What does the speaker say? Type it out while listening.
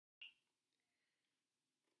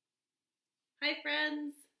Hi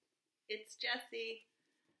friends, it's Jessie.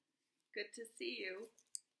 Good to see you.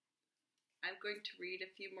 I'm going to read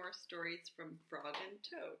a few more stories from Frog and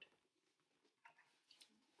Toad.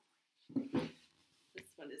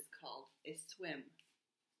 This one is called A Swim.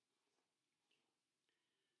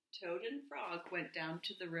 Toad and Frog went down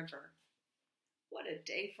to the river. What a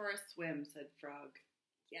day for a swim, said Frog.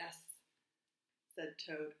 Yes, said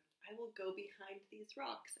Toad. I will go behind these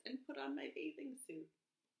rocks and put on my bathing suit.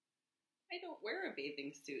 I don't wear a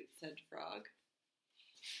bathing suit, said Frog.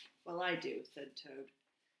 Well, I do, said Toad.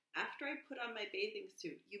 After I put on my bathing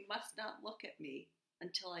suit, you must not look at me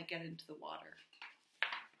until I get into the water.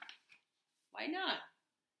 Why not?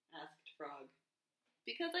 Asked Frog.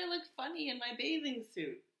 Because I look funny in my bathing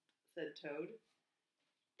suit, said Toad.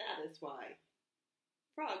 That is why.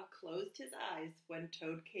 Frog closed his eyes when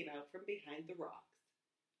Toad came out from behind the rocks.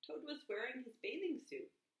 Toad was wearing his bathing suit.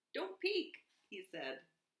 Don't peek, he said.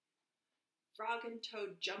 Frog and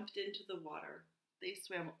Toad jumped into the water. They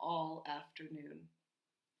swam all afternoon.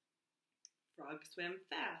 Frog swam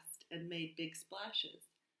fast and made big splashes.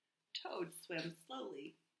 Toad swam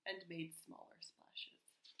slowly and made smaller splashes.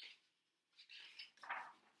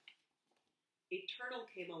 A turtle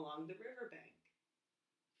came along the riverbank.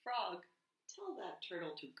 Frog, tell that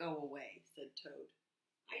turtle to go away, said Toad.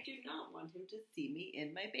 I do not want him to see me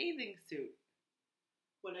in my bathing suit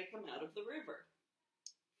when I come out of the river.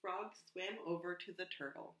 Frog swam over to the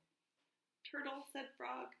turtle. Turtle, said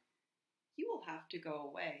Frog, you will have to go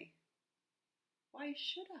away. Why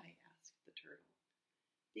should I? Asked the turtle.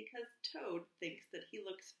 Because Toad thinks that he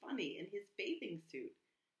looks funny in his bathing suit,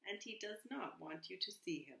 and he does not want you to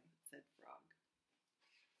see him, said Frog.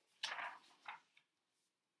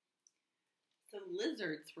 Some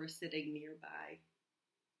lizards were sitting nearby.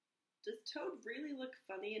 Does Toad really look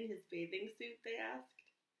funny in his bathing suit? They asked.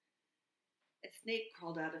 A snake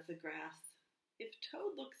crawled out of the grass. If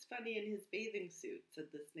Toad looks funny in his bathing suit, said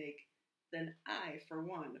the snake, then I, for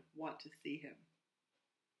one, want to see him.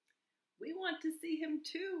 We want to see him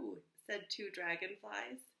too, said two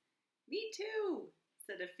dragonflies. Me too,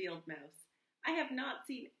 said a field mouse. I have not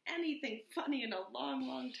seen anything funny in a long,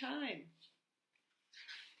 long time.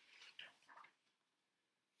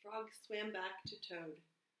 Frog swam back to Toad.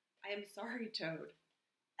 I am sorry, Toad.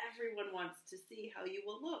 Everyone wants to see how you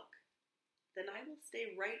will look. Then I will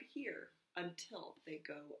stay right here until they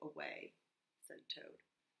go away, said Toad.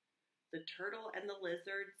 The turtle and the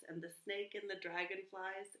lizards and the snake and the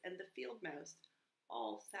dragonflies and the field mouse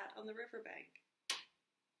all sat on the riverbank.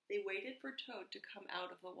 They waited for Toad to come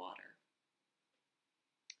out of the water.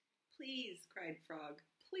 Please, cried Frog,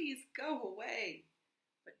 please go away.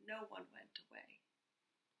 But no one went away.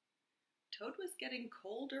 Toad was getting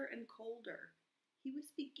colder and colder. He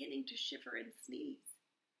was beginning to shiver and sneeze.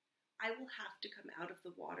 I will have to come out of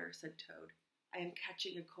the water, said Toad. I am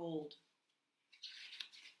catching a cold.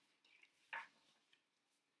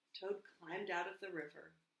 Toad climbed out of the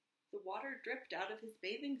river. The water dripped out of his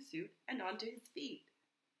bathing suit and onto his feet.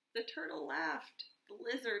 The turtle laughed. The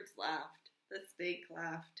lizards laughed. The snake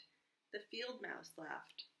laughed. The field mouse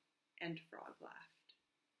laughed. And Frog laughed.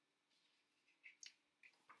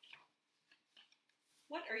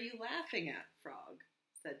 What are you laughing at, Frog?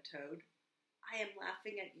 Said Toad. I am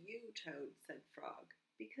laughing at you, Toad, said Frog,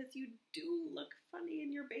 because you do look funny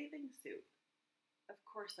in your bathing suit. Of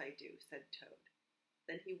course I do, said Toad.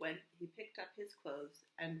 Then he picked up his clothes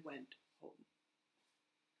and went home.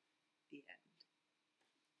 The end.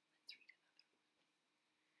 Let's read another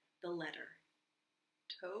one. The letter.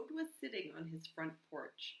 Toad was sitting on his front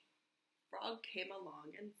porch. Frog came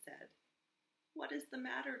along and said, What is the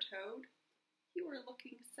matter, Toad? You are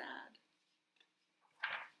looking sad.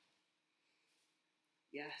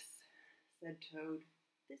 Yes, said Toad,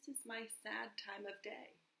 this is my sad time of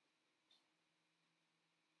day.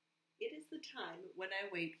 It is the time when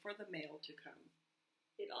I wait for the mail to come.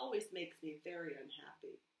 It always makes me very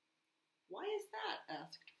unhappy. Why is that?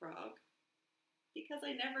 Asked Frog. Because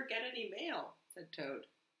I never get any mail, said Toad.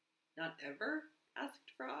 Not ever?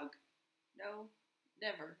 Asked Frog. No,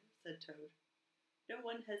 never, said Toad. No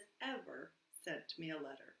one has ever sent me a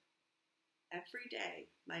letter. Every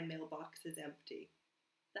day my mailbox is empty.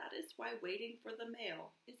 That is why waiting for the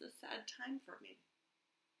mail is a sad time for me.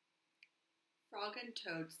 Frog and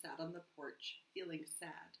Toad sat on the porch, feeling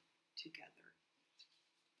sad together.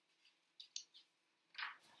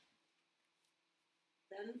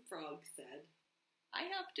 Then Frog said, I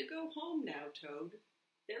have to go home now, Toad.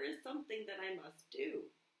 There is something that I must do.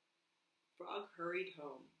 Frog hurried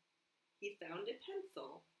home. He found a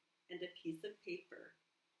pencil and a piece of paper.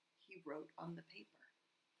 He wrote on the paper.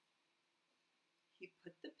 He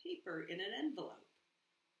put the paper in an envelope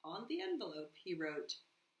On the envelope he wrote,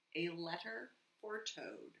 "A letter for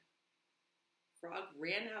Toad." Frog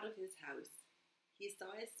ran out of his house. He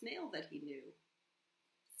saw a snail that he knew.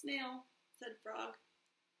 "Snail," said Frog,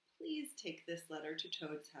 "please take this letter to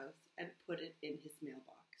Toad's house and put it in his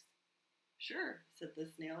mailbox." "Sure," said the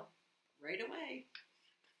snail, "right away."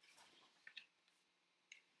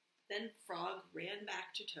 Then Frog ran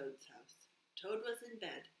back to Toad's house. Toad was in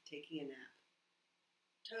bed, taking a nap.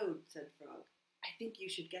 "Toad," said Frog, "I think you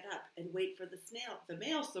should get up and wait for the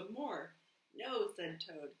mail some more." "No," said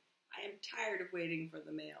Toad, "I am tired of waiting for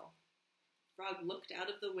the mail." Frog looked out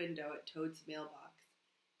of the window at Toad's mailbox.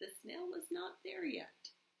 The snail was not there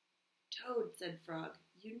yet. "Toad," said Frog,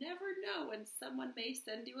 "you never know when someone may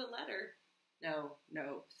send you a letter." "No,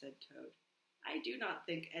 no," said Toad, "I do not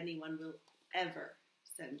think anyone will ever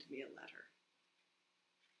send me a letter."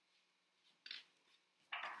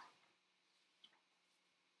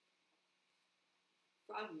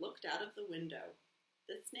 Frog looked out of the window.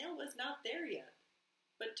 The snail was not there yet.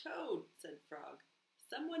 "But Toad," said Frog,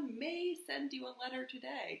 "someone may send you a letter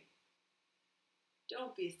today."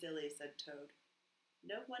 "Don't be silly," said Toad.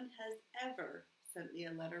 "No one has ever sent me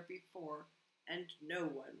a letter before, and no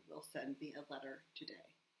one will send me a letter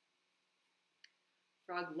today."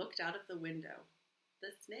 Frog looked out of the window.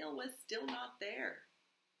 The snail was still not there.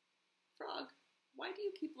 "Frog, why do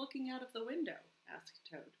you keep looking out of the window?" asked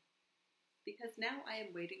Toad. "Because now I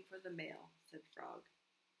am waiting for the mail," said Frog.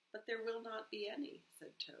 "But there will not be any,"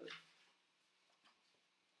 said Toad.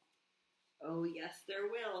 "Oh, yes, there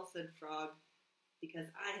will," said Frog, "because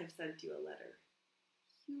I have sent you a letter."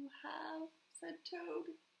 "You have?" said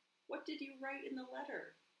Toad. "What did you write in the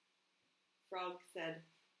letter?" Frog said,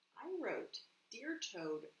 "I wrote, 'Dear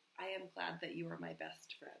Toad, I am glad that you are my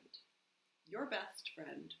best friend. Your best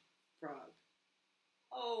friend, Frog.'"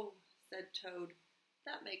 "Oh," said Toad,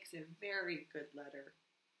 "that makes a very good letter."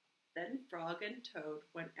 Then Frog and Toad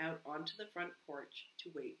went out onto the front porch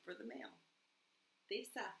to wait for the mail. They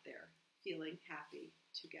sat there, feeling happy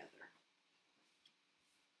together.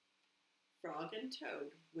 Frog and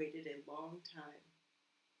Toad waited a long time.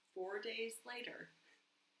 4 days later,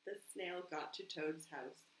 the snail got to Toad's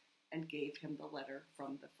house and gave him the letter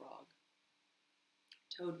from the frog.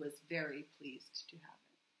 Toad was very pleased to have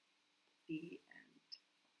it. The end.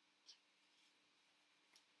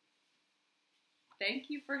 Thank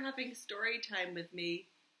you for having story time with me.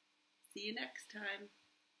 See you next time.